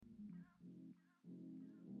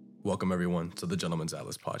Welcome, everyone, to the Gentleman's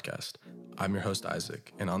Atlas podcast. I'm your host,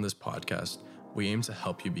 Isaac, and on this podcast, we aim to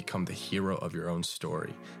help you become the hero of your own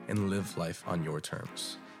story and live life on your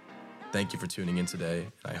terms. Thank you for tuning in today,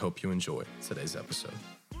 and I hope you enjoy today's episode.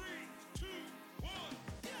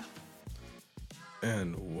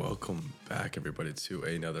 And welcome back, everybody, to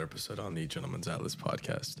another episode on the Gentleman's Atlas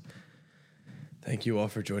podcast. Thank you all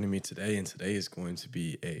for joining me today, and today is going to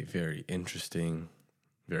be a very interesting,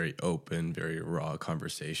 very open, very raw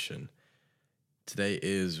conversation. Today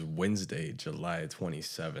is Wednesday, July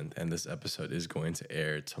 27th, and this episode is going to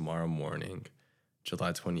air tomorrow morning,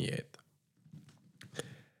 July 28th.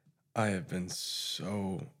 I have been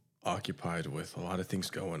so occupied with a lot of things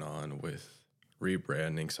going on, with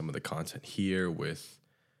rebranding some of the content here, with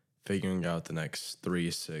figuring out the next 3,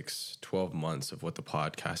 6, 12 months of what the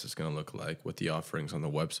podcast is going to look like, what the offerings on the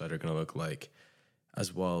website are going to look like,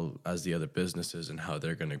 as well as the other businesses and how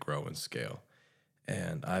they're going to grow and scale.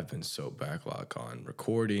 And I've been so backlog on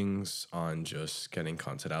recordings, on just getting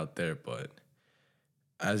content out there. But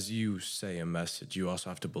as you say a message, you also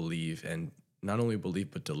have to believe, and not only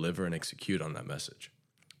believe, but deliver and execute on that message.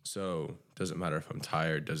 So it doesn't matter if I'm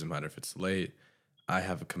tired, doesn't matter if it's late. I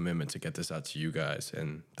have a commitment to get this out to you guys,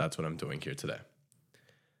 and that's what I'm doing here today.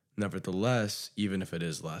 Nevertheless, even if it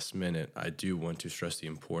is last minute, I do want to stress the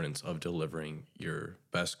importance of delivering your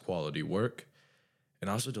best quality work and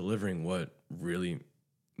also delivering what really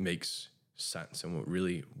makes sense and what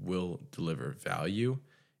really will deliver value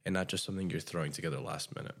and not just something you're throwing together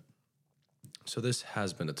last minute. So this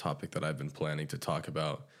has been a topic that I've been planning to talk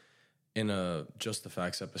about in a Just the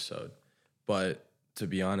Facts episode. But to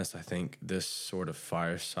be honest, I think this sort of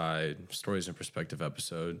Fireside Stories and Perspective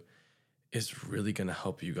episode is really going to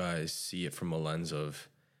help you guys see it from a lens of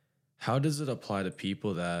how does it apply to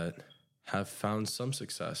people that have found some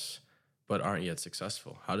success but aren't yet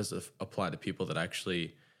successful? How does it apply to people that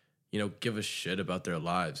actually, give a shit about their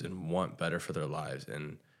lives and want better for their lives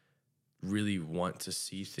and really want to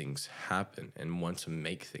see things happen and want to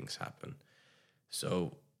make things happen?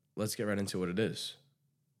 So let's get right into what it is.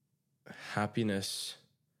 Happiness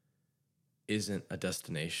isn't a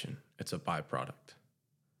destination, it's a byproduct.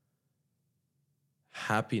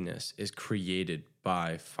 Happiness is created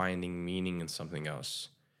by finding meaning in something else.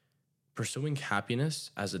 Pursuing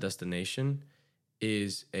happiness as a destination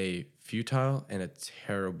is a futile and a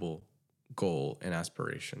terrible goal and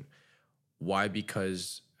aspiration. Why?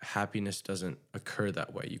 Because happiness doesn't occur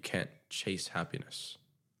that way. You can't chase happiness.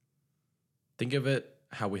 Think of it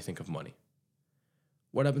how we think of money.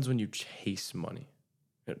 What happens when you chase money?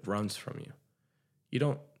 It runs from you. You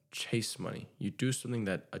don't chase money. You do something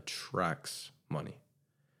that attracts money.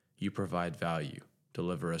 You provide value,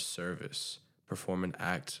 deliver a service, perform an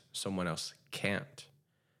act someone else can't.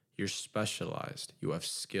 You're specialized. You have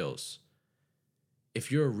skills.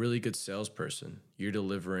 If you're a really good salesperson, you're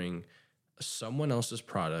delivering someone else's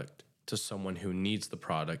product to someone who needs the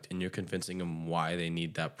product, and you're convincing them why they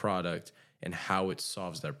need that product and how it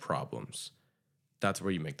solves their problems. That's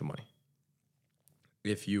where you make the money.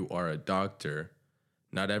 If you are a doctor,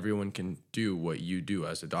 not everyone can do what you do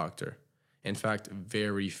as a doctor. In fact,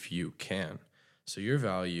 very few can. So your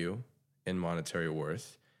value in monetary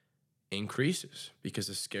worth increases because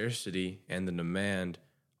the scarcity and the demand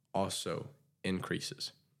also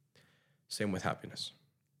increases. Same with happiness.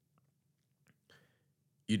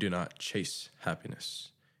 You do not chase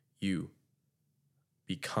happiness. You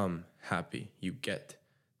become happy. You get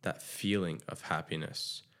that feeling of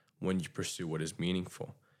happiness when you pursue what is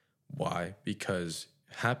meaningful. Why? Because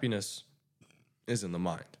happiness is in the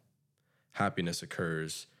mind. Happiness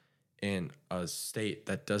occurs in a state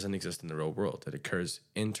that doesn't exist in the real world. It occurs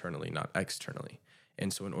internally, not externally.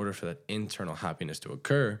 And so in order for that internal happiness to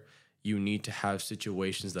occur, you need to have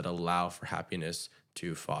situations that allow for happiness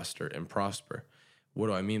to foster and prosper. What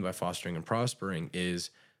do I mean by fostering and prospering is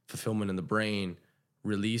fulfillment in the brain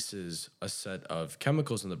releases a set of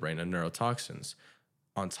chemicals in the brain and neurotoxins.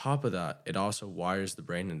 On top of that, it also wires the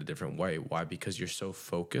brain in a different way. Why? Because you're so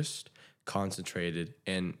focused, concentrated,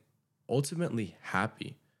 and ultimately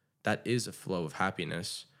happy. That is a flow of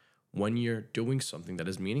happiness when you're doing something that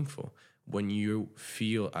is meaningful, when you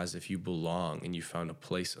feel as if you belong and you found a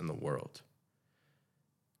place in the world.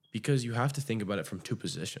 Because you have to think about it from two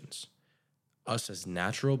positions. Us as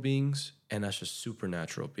natural beings and us as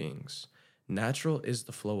supernatural beings. Natural is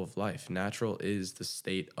the flow of life. Natural is the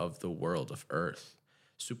state of the world, of earth.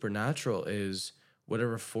 Supernatural is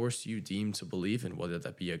whatever force you deem to believe in, whether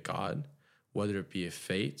that be a god, whether it be a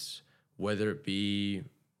fate, whether it be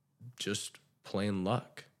just plain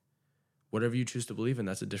luck. Whatever you choose to believe in,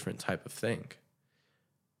 that's a different type of thing.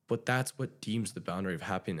 But that's what deems the boundary of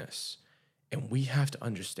happiness. And we have to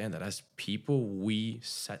understand that as people, we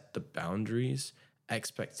set the boundaries,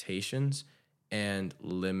 expectations, and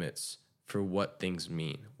limits for what things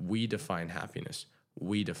mean. We define happiness.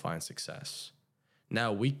 We define success.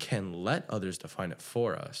 Now, we can let others define it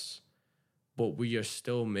for us, but we are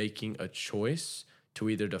still making a choice to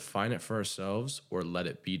either define it for ourselves or let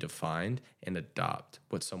it be defined and adopt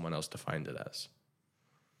what someone else defined it as.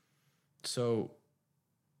 So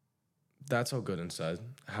that's all good and said.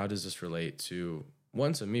 How does this relate to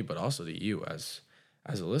me, but also to you as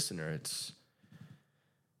a listener? It's,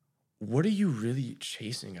 what are you really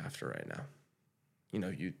chasing after right now?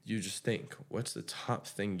 You just think, what's the top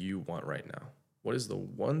thing you want right now? What is the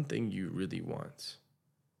one thing you really want?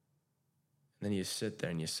 And then you sit there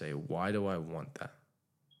and you say, why do I want that?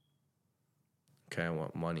 Okay, I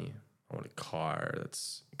want money. I want a car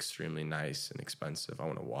that's extremely nice and expensive. I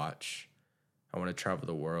want a watch. I want to travel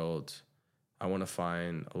the world. I want to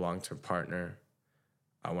find a long-term partner.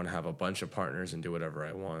 I want to have a bunch of partners and do whatever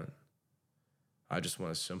I want. I just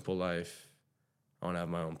want a simple life. I want to have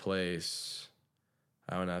my own place.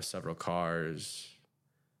 I want to have several cars.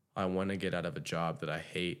 I want to get out of a job that I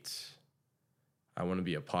hate. I want to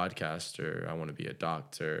be a podcaster. I want to be a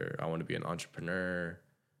doctor. I want to be an entrepreneur.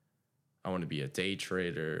 I want to be a day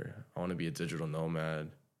trader. I want to be a digital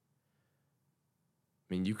nomad.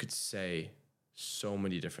 I mean, you could say so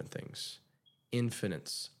many different things,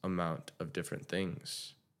 infinite amount of different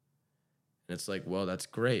things. And it's like, well, that's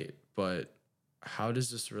great, but how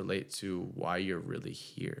does this relate to why you're really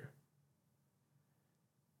here?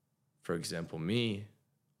 For example, me,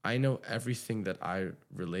 I know everything that I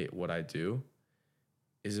relate what I do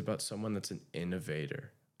is about someone that's an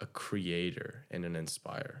innovator, a creator, and an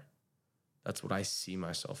inspirer. That's what I see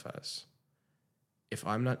myself as. If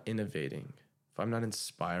I'm not innovating, if I'm not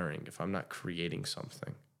inspiring, if I'm not creating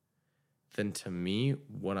something, then to me,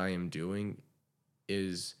 what I am doing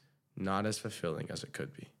is not as fulfilling as it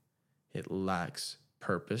could be. It lacks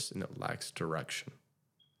purpose and it lacks direction.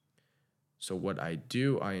 So what I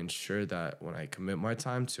do, I ensure that when I commit my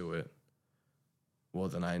time to it, well,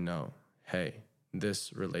 then I know, hey,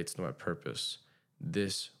 this relates to my purpose.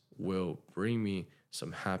 This will bring me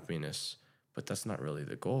some happiness, but that's not really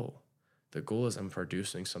the goal. The goal is I'm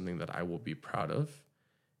producing something that I will be proud of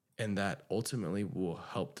and that ultimately will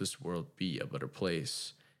help this world be a better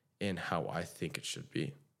place in how I think it should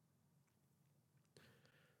be.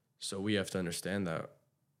 So we have to understand that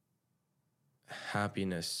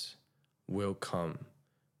happiness will come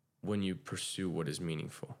when you pursue what is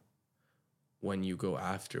meaningful, when you go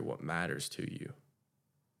after what matters to you.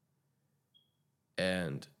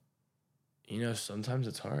 And, sometimes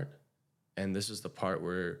it's hard. And this is the part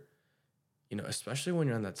where, especially when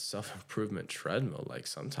you're on that self-improvement treadmill, like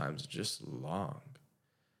sometimes it's just long.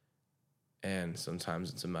 And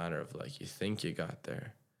sometimes it's a matter of like, you think you got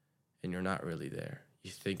there and you're not really there.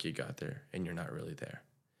 You think you got there and you're not really there.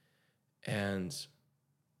 And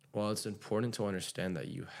while it's important to understand that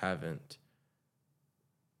you haven't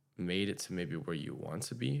made it to maybe where you want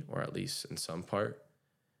to be, or at least in some part,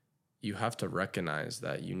 you have to recognize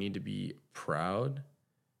that you need to be proud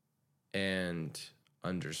and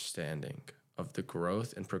understanding of the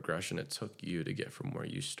growth and progression it took you to get from where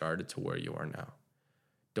you started to where you are now.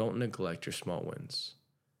 Don't neglect your small wins,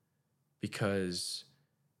 because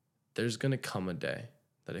there's going to come a day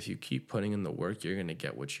that if you keep putting in the work, you're going to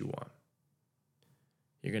get what you want.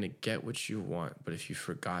 You're going to get what you want, but if you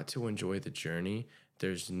forgot to enjoy the journey,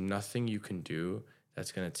 there's nothing you can do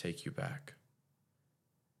that's going to take you back.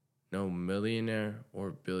 No millionaire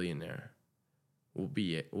or billionaire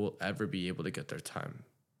will ever be able to get their time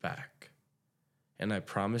back. And I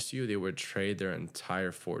promise you, they would trade their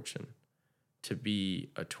entire fortune to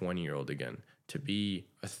be a 20-year-old again, to be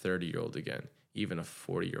a 30-year-old again, even a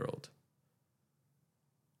 40-year-old.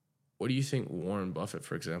 What do you think Warren Buffett,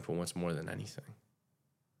 for example, wants more than anything?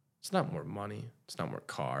 It's not more money. It's not more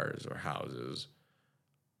cars or houses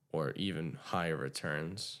or even higher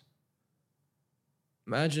returns.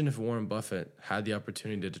 Imagine if Warren Buffett had the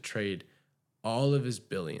opportunity to trade all of his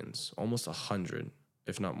billions, almost 100,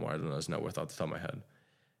 if not more, I don't know his net worth off the top of my head,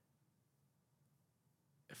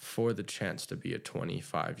 for the chance to be a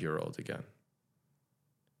 25-year-old again.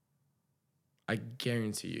 I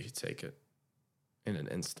guarantee you he'd take it in an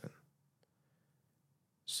instant.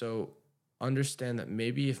 So understand that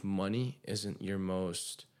maybe if money isn't your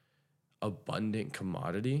most abundant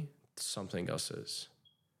commodity, something else is.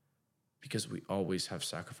 Because we always have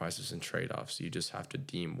sacrifices and trade-offs. You just have to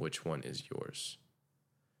deem which one is yours.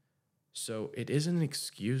 So it isn't an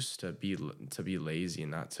excuse to be lazy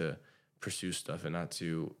and not to pursue stuff and not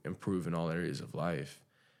to improve in all areas of life.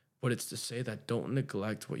 But it's to say that don't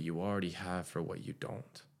neglect what you already have for what you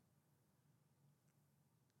don't.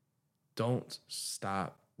 Don't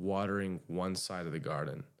stop watering one side of the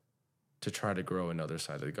garden to try to grow another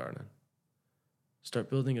side of the garden. Start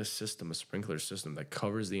building a system, a sprinkler system that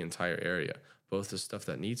covers the entire area, both the stuff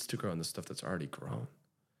that needs to grow and the stuff that's already grown.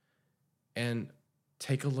 And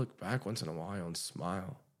take a look back once in a while and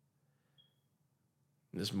smile.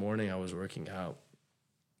 This morning I was working out,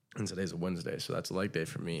 and today's a Wednesday, so that's a leg day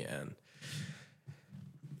for me. And,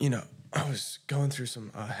 I was going through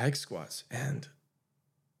some hex squats, and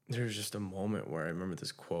there was just a moment where I remember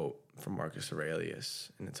this quote from Marcus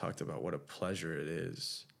Aurelius, and it talked about what a pleasure it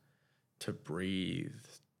is to breathe,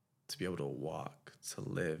 to be able to walk, to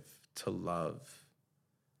live, to love,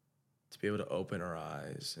 to be able to open our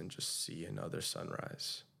eyes and just see another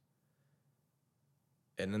sunrise.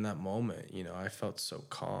 And in that moment, I felt so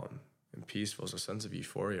calm and peaceful. It was a sense of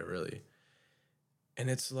euphoria, really. And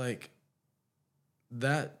it's like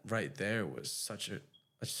that right there was such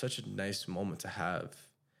a nice moment to have.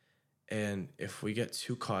 And if we get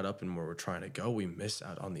too caught up in where we're trying to go, we miss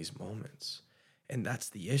out on these moments. And that's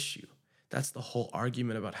the issue. That's the whole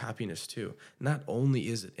argument about happiness too. Not only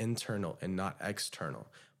is it internal and not external,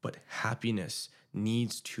 but happiness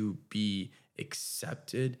needs to be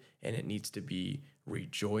accepted and it needs to be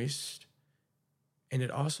rejoiced. And it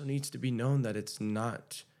also needs to be known that it's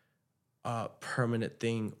not a permanent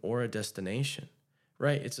thing or a destination,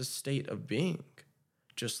 right? It's a state of being,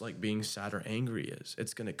 just like being sad or angry is.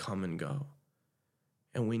 It's going to come and go.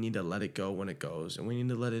 And we need to let it go when it goes, and we need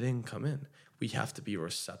to let it come in. We have to be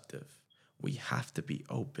receptive. We have to be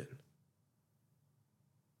open.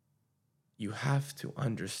 You have to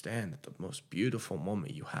understand that the most beautiful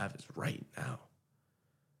moment you have is right now.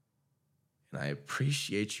 And I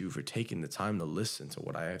appreciate you for taking the time to listen to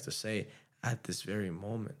what I have to say at this very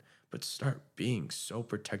moment. But start being so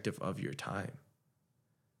protective of your time.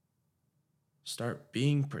 Start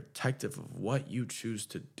being protective of what you choose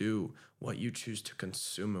to do, what you choose to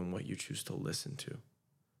consume, and what you choose to listen to.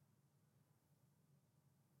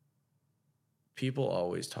 People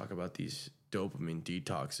always talk about these dopamine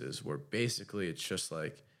detoxes where basically it's just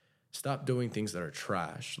like, stop doing things that are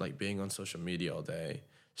trash, like being on social media all day,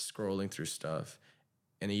 scrolling through stuff,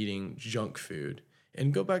 and eating junk food,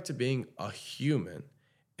 and go back to being a human.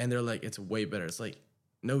 And they're like, it's way better. It's like,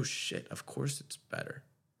 no shit, of course it's better.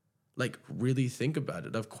 Like, really think about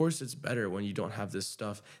it. Of course it's better when you don't have this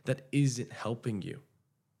stuff that isn't helping you.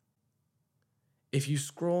 If you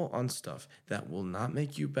scroll on stuff that will not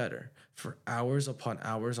make you better for hours upon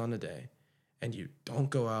hours on a day, and you don't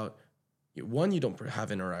go out, one, you don't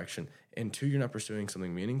have interaction, and two, you're not pursuing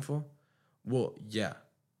something meaningful, well, yeah,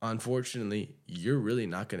 unfortunately, you're really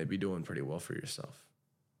not going to be doing pretty well for yourself.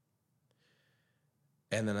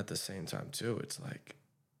 And then at the same time, too, it's like,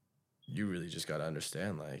 you really just got to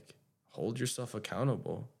understand, like, hold yourself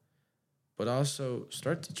accountable, but also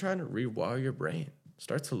start to try to rewire your brain.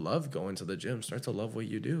 Start to love going to the gym. Start to love what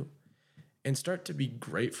you do. And start to be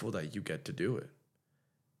grateful that you get to do it,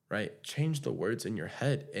 right? Change the words in your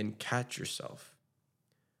head and catch yourself.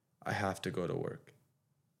 I have to go to work.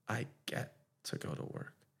 I get to go to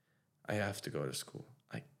work. I have to go to school.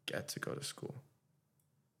 I get to go to school.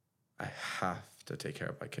 I have to take care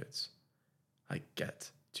of my kids. I get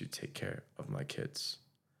to take care of my kids.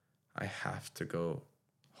 I have to go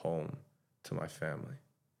home to my family.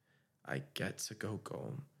 I get to go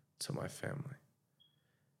home to my family.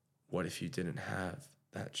 What if you didn't have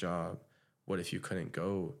that job? What if you couldn't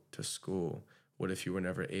go to school? What if you were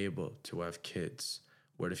never able to have kids?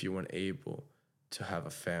 What if you weren't able to have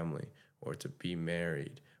a family or to be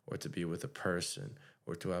married or to be with a person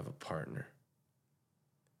or to have a partner?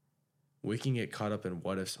 We can get caught up in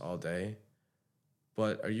what ifs all day,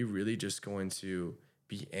 but are you really just going to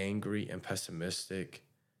be angry and pessimistic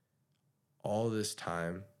all this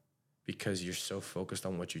time because you're so focused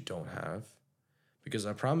on what you don't have? Because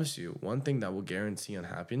I promise you, one thing that will guarantee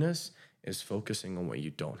unhappiness is focusing on what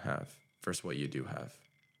you don't have versus what you do have.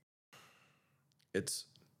 It's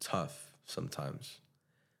tough sometimes.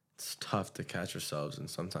 It's tough to catch yourselves, and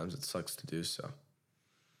sometimes it sucks to do so.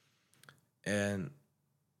 And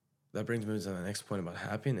that brings me to the next point about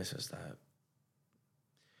happiness, is that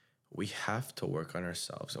we have to work on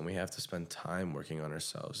ourselves, and we have to spend time working on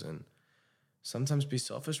ourselves, and sometimes be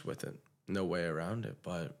selfish with it. No way around it.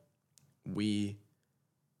 But we,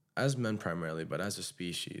 as men primarily, but as a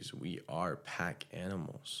species, we are pack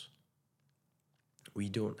animals. We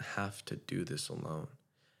don't have to do this alone.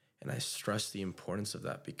 And I stress the importance of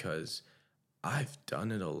that because I've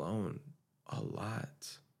done it alone a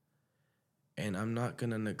lot. And I'm not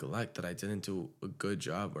going to neglect that I didn't do a good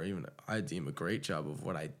job, or even I deem a great job of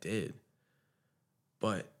what I did.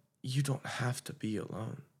 But you don't have to be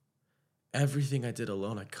alone. Everything I did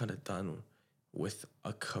alone, I could have done with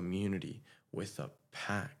a community, with a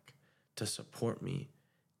pack to support me,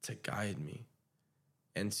 to guide me.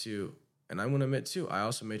 And I want to admit too, I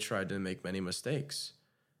also made sure I didn't make many mistakes.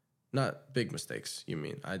 Not big mistakes, you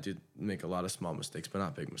mean. I did make a lot of small mistakes, but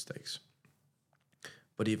not big mistakes.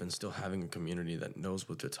 But even still, having a community that knows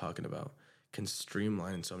what they're talking about can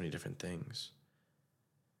streamline so many different things.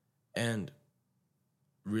 And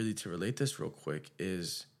really, to relate this real quick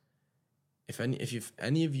is, if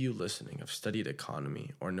any of you listening have studied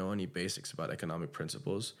economy or know any basics about economic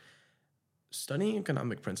principles, studying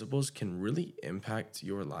economic principles can really impact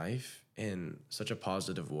your life in such a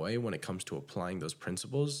positive way when it comes to applying those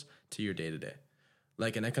principles to your day-to-day.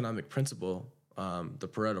 Like an economic principle, the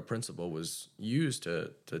Pareto principle was used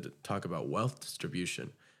to talk about wealth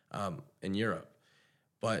distribution in Europe,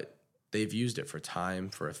 but they've used it for time,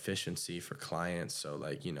 for efficiency, for clients. So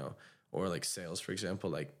or like sales, for example,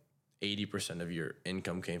 like 80% of your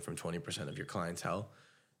income came from 20% of your clientele.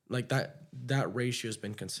 Like that ratio has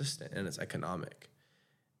been consistent and it's economic.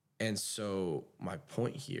 And so my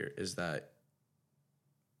point here is that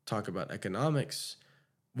talk about economics,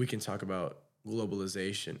 we can talk about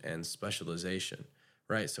globalization and specialization,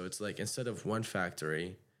 right? So it's like, instead of one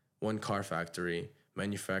car factory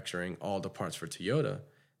manufacturing all the parts for Toyota,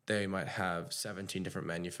 they might have 17 different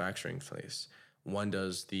manufacturing places. One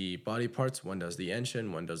does the body parts, one does the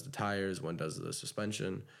engine, one does the tires, one does the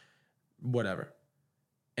suspension, whatever.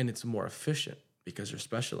 And it's more efficient because you're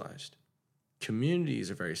specialized.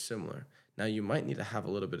 Communities are very similar. Now, you might need to have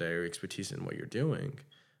a little bit of area expertise in what you're doing,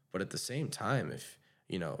 but at the same time, if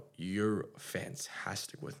you're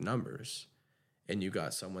fantastic with numbers and you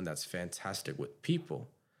got someone that's fantastic with people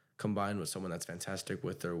combined with someone that's fantastic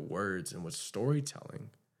with their words and with storytelling,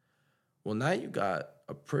 well, now you got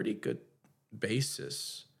a pretty good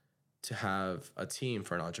basis to have a team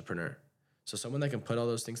for an entrepreneur. So someone that can put all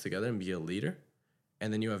those things together and be a leader,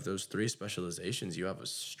 and then you have those 3 specializations, you have a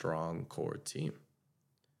strong core team.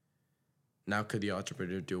 Now, could the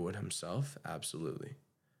entrepreneur do it himself? Absolutely.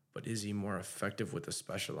 But is he more effective with a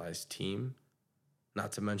specialized team?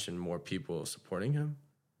 Not to mention more people supporting him?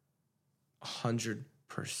 100%.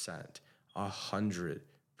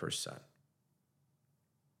 100%.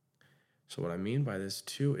 So what I mean by this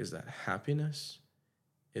too is that happiness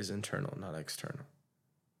is internal, not external.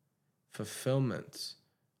 Fulfillment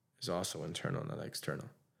is also internal, not external.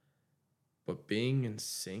 But being in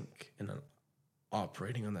sync and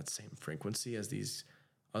operating on that same frequency as these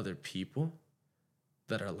other people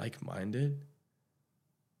that are like-minded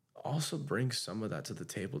also brings some of that to the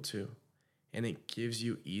table too. And it gives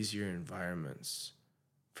you easier environments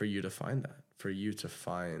for you to find that, for you to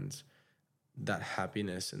find that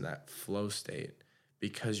happiness and that flow state,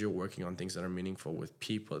 because you're working on things that are meaningful with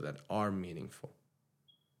people that are meaningful.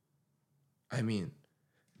 I mean,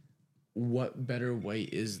 what better way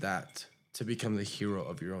is that to become the hero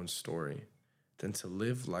of your own story than to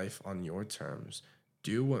live life on your terms,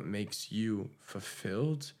 do what makes you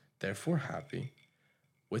fulfilled, therefore happy,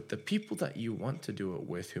 with the people that you want to do it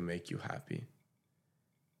with who make you happy,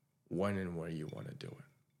 when and where you want to do it.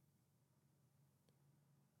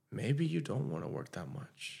 Maybe you don't want to work that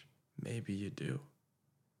much. Maybe you do.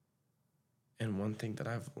 And one thing that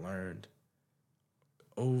I've learned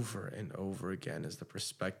over and over again is the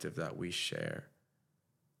perspective that we share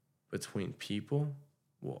between people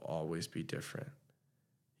will always be different.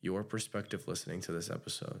 Your perspective listening to this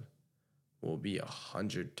episode will be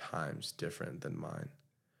 100 times different than mine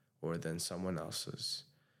or than someone else's,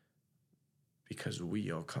 because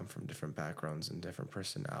we all come from different backgrounds and different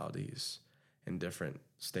personalities and different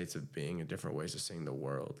states of being and different ways of seeing the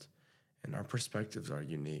world. And our perspectives are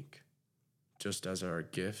unique, just as are our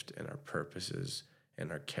gift and our purposes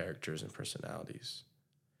and our characters and personalities.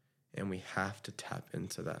 And we have to tap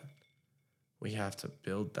into that. We have to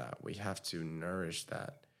build that. We have to nourish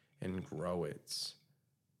that and grow it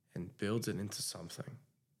and build it into something.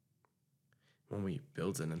 When we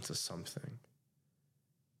build it into something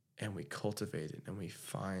and we cultivate it and we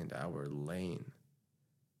find our lane,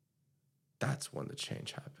 that's when the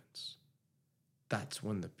change happens. That's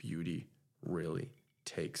when the beauty really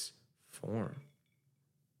takes form.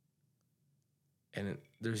 And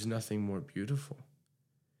there's nothing more beautiful.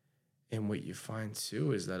 And what you find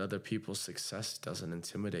too is that other people's success doesn't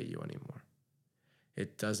intimidate you anymore.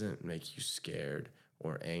 It doesn't make you scared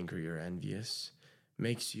or angry or envious. It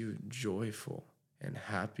makes you joyful and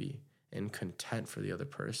happy and content for the other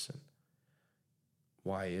person.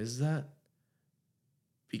 Why is that?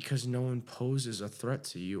 Because no one poses a threat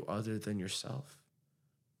to you other than yourself.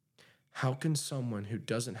 How can someone who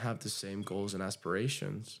doesn't have the same goals and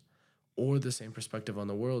aspirations or the same perspective on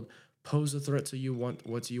the world pose a threat to you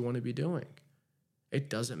what you want to be doing? It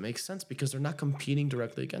doesn't make sense because they're not competing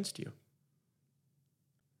directly against you.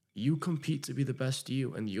 You compete to be the best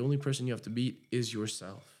you, and the only person you have to beat is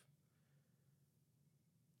yourself.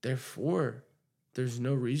 Therefore, there's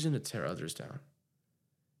no reason to tear others down.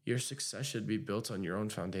 Your success should be built on your own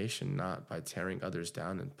foundation, not by tearing others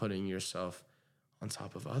down and putting yourself on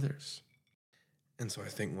top of others. And so I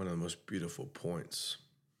think one of the most beautiful points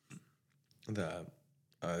that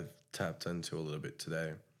I've tapped into a little bit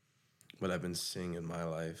today, what I've been seeing in my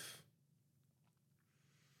life,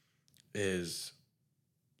 is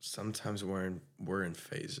sometimes we're in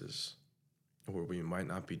phases where we might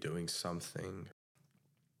not be doing something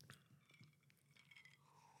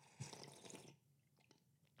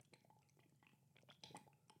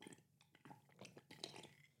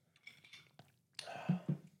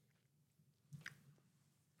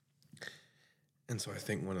And so I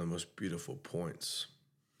think one of the most beautiful points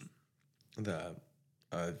that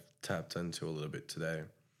I've tapped into a little bit today,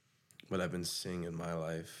 what I've been seeing in my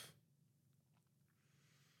life,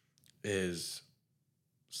 is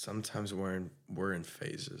sometimes we're in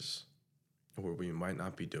phases where we might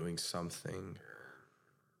not be doing something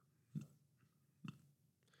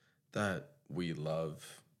that we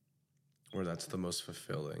love, or that's the most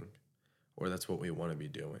fulfilling, or that's what we want to be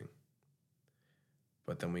doing.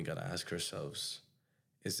 But then we got to ask ourselves,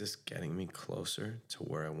 is this getting me closer to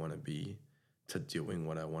where I want to be, to doing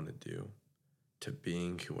what I want to do, to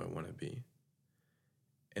being who I want to be?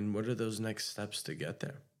 And what are those next steps to get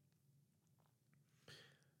there?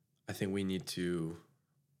 I think we need to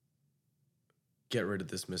get rid of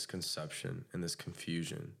this misconception and this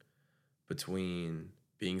confusion between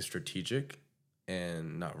being strategic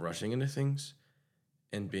and not rushing into things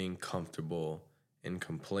and being comfortable and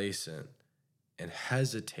complacent and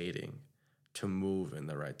hesitating to move in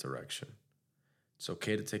the right direction. It's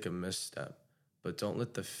okay to take a misstep, but don't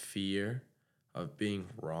let the fear of being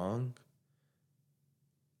wrong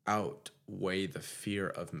outweigh the fear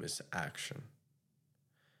of misaction.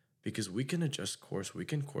 Because we can adjust course, we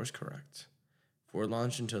can course correct. If we're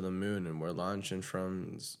launching to the moon and we're launching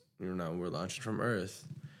from Earth,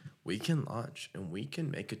 we can launch and we can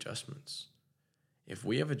make adjustments. If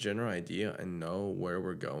we have a general idea and know where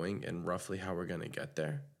we're going and roughly how we're going to get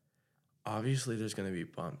there, obviously there's going to be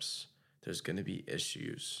bumps. There's going to be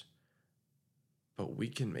issues. But we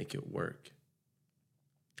can make it work.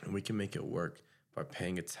 And we can make it work by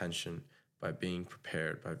paying attention, by being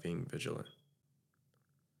prepared, by being vigilant.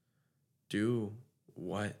 Do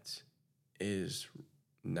what is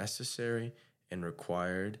necessary and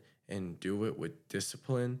required, and do it with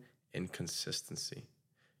discipline and consistency.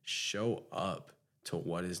 Show up to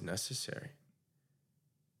what is necessary,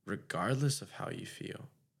 regardless of how you feel,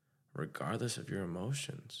 regardless of your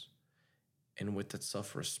emotions. And with that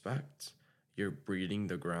self-respect, you're breeding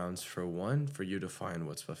the grounds for one, for you to find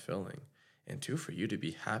what's fulfilling, and two, for you to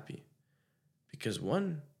be happy. Because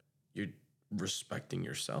one, you're respecting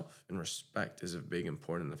yourself, and respect is a big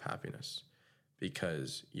important of happiness,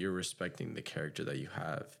 because you're respecting the character that you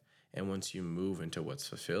have. And once you move into what's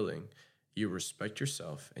fulfilling, you respect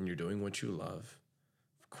yourself and you're doing what you love,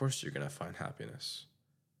 of course you're going to find happiness.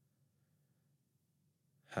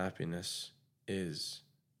 Happiness is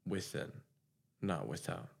within, not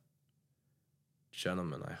without.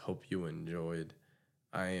 Gentlemen, I hope you enjoyed.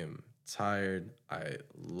 I am tired. I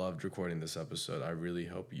loved recording this episode. I really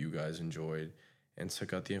hope you guys enjoyed and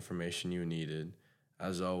took out the information you needed.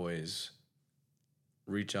 As always,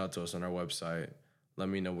 reach out to us on our website. Let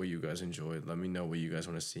me know what you guys enjoyed. Let me know what you guys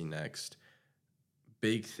want to see next.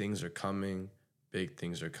 Big things are coming. Big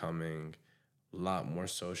things are coming. A lot more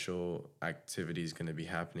social activities going to be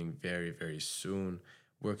happening very, very soon.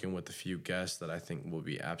 Working with a few guests that I think will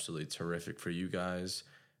be absolutely terrific for you guys.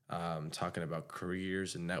 Talking about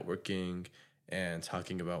careers and networking, and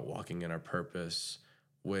talking about walking in our purpose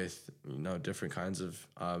with different kinds of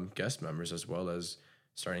guest members, as well as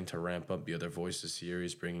starting to ramp up the Other Voices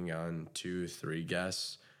series, bringing on 2-3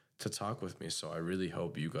 guests to talk with me. So I really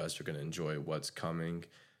hope you guys are going to enjoy what's coming.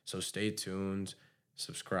 So stay tuned,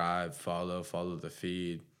 subscribe, follow the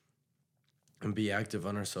feed, and be active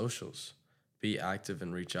on our socials. Be active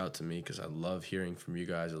and reach out to me, because I love hearing from you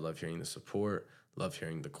guys. I love hearing the support, love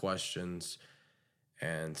hearing the questions.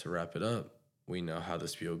 And to wrap it up, we know how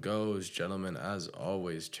this spiel goes. Gentlemen, as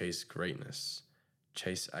always, chase greatness,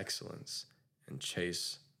 chase excellence, and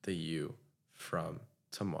chase the you from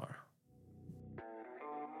tomorrow.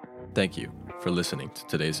 Thank you for listening to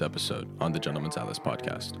today's episode on the Gentleman's Atlas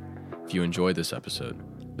podcast. If you enjoyed this episode,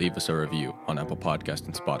 leave us a review on Apple Podcasts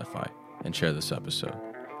and Spotify and share this episode.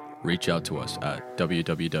 Reach out to us at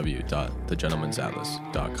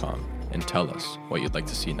www.thegentleman'satlas.com and tell us what you'd like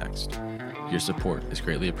to see next. Your support is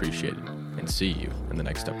greatly appreciated, and see you in the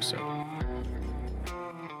next episode.